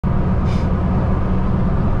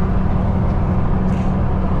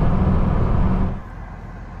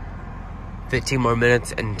15 more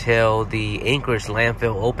minutes until the Anchorage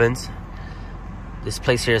Landfill opens. This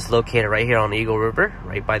place here is located right here on the Eagle River,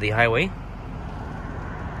 right by the highway.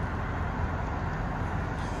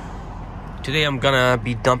 Today I'm gonna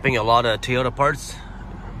be dumping a lot of Toyota parts.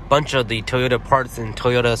 A bunch of the Toyota parts and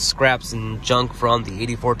Toyota scraps and junk from the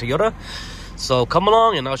 84 Toyota. So come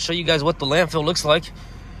along and I'll show you guys what the landfill looks like.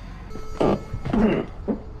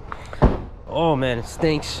 Oh man, it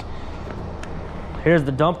stinks. Here's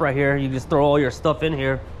the dump right here. You just throw all your stuff in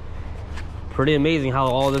here. Pretty amazing how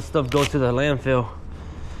all this stuff goes to the landfill.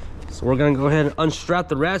 So we're gonna go ahead and unstrap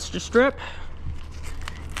the ratchet strip.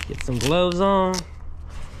 Get some gloves on.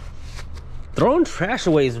 Throwing trash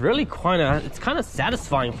away is really it's kind of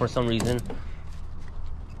satisfying for some reason.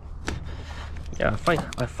 Yeah,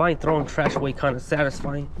 I find throwing trash away kind of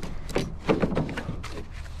satisfying.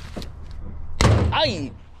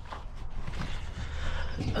 Aye!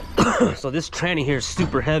 So this tranny here is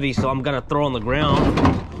super heavy, so I'm gonna throw on the ground.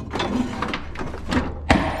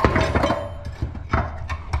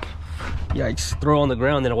 Yikes, throw on the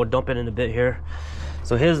ground, then I will dump it in a bit here.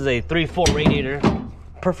 So here's a 3.4 radiator,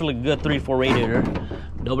 perfectly good 3.4 radiator.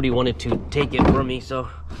 Nobody wanted to take it from me, so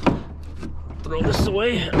throw this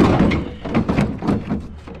away.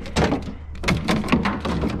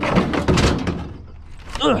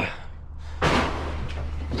 Ugh.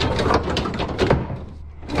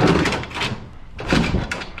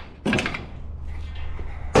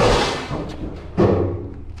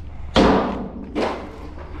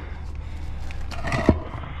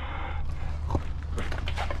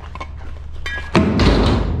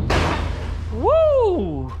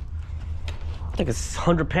 I think it's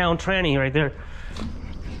 100-pound tranny right there.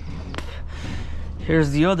 Here's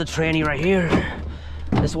the other tranny right here.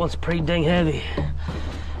 This one's pretty dang heavy.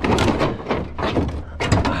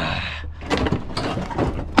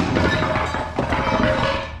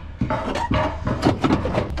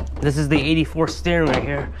 This is the 84 steering right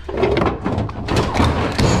here.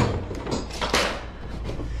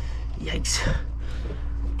 Yikes.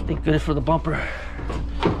 Thank goodness for the bumper.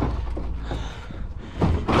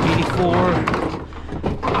 84.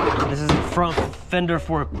 This is the front fender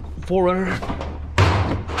for 4Runner.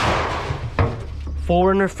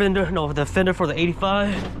 4Runner fender, no, the fender for the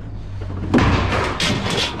 85.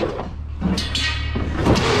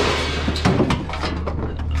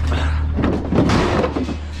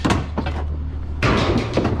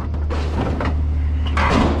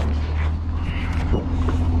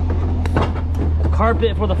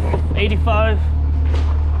 Carpet for the 85.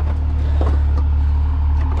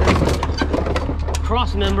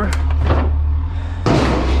 Cross member.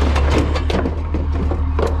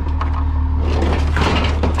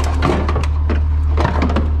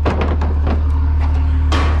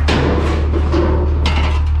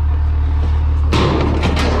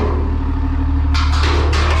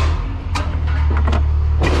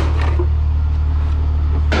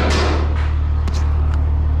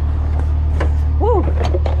 Woo!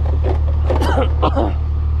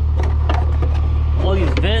 All these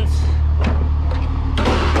vents.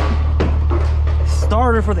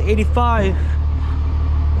 Starter for the 85.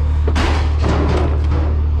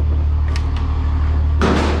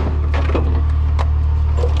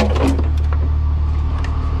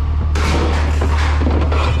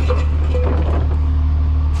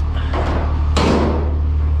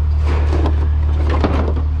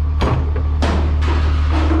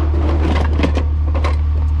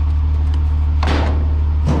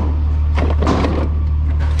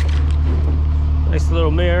 Nice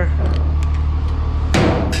little mirror.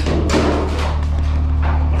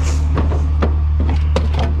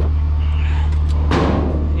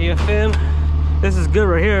 This is good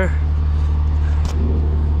right here.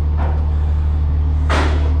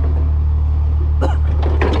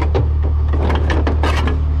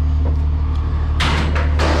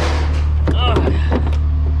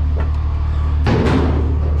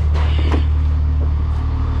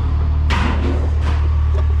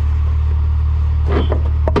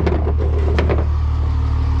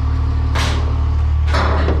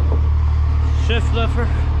 Shift lever.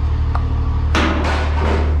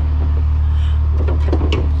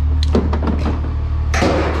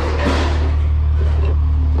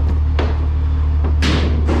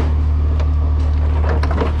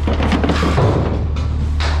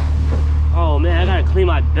 Clean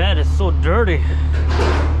my bed, it's so dirty.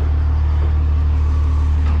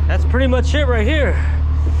 That's pretty much it right here.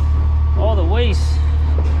 All the waste,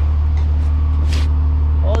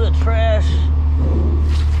 all the trash.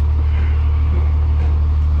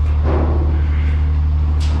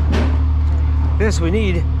 This we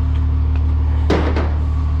need.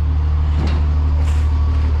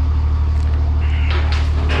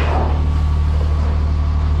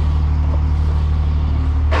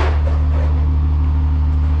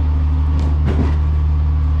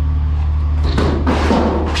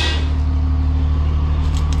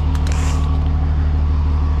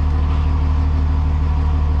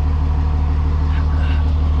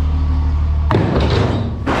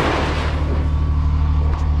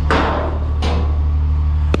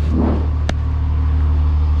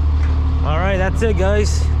 that's it,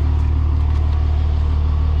 guys.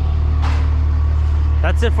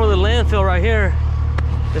 That's it for the landfill right here.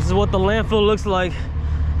 This is what the landfill looks like.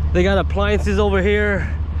 They got appliances over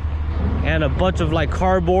here and a bunch of like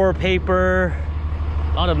cardboard, paper,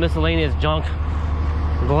 a lot of miscellaneous junk,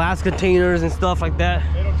 glass containers and stuff like that.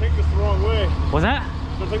 Hey, don't take this the wrong way. What's that?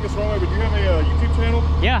 Don't take this the wrong way, but you have a YouTube channel?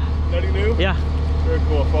 Yeah. NuttyNu? Yeah. Very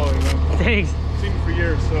cool, I'll follow you, man. Thanks. Seen you for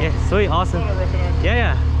years, so. Yeah, sweet, awesome. I recognize you. Yeah,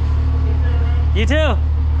 yeah. You too.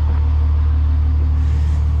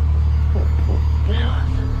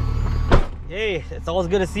 Hey, it's always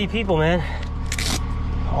good to see people, man.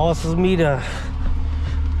 Always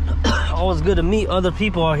good to meet other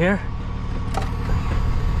people out here.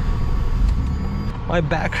 My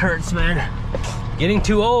back hurts, man. Getting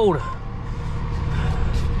too old.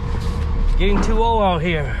 Getting too old out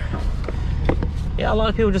here. Yeah, a lot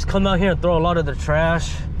of people just come out here and throw a lot of their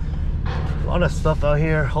trash. A lot of stuff out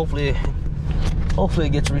here. Hopefully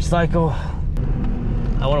it gets recycled.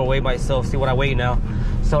 I want to weigh myself, see what I weigh now.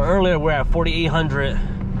 So earlier we're at 4,800.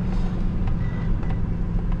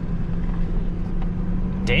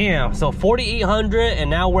 Damn, so 4,800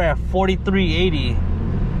 and now we're at 4,380.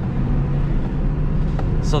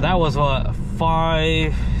 So that was what,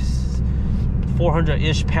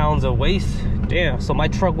 400-ish pounds of waste. Damn, so my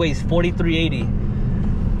truck weighs 4,380.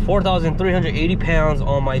 4,380 pounds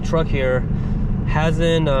on my truck here.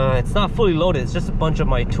 Hasn't, it's not fully loaded. It's just a bunch of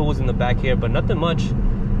my tools in the back here, but nothing much.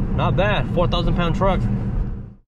 Not bad. 4,000 pound truck.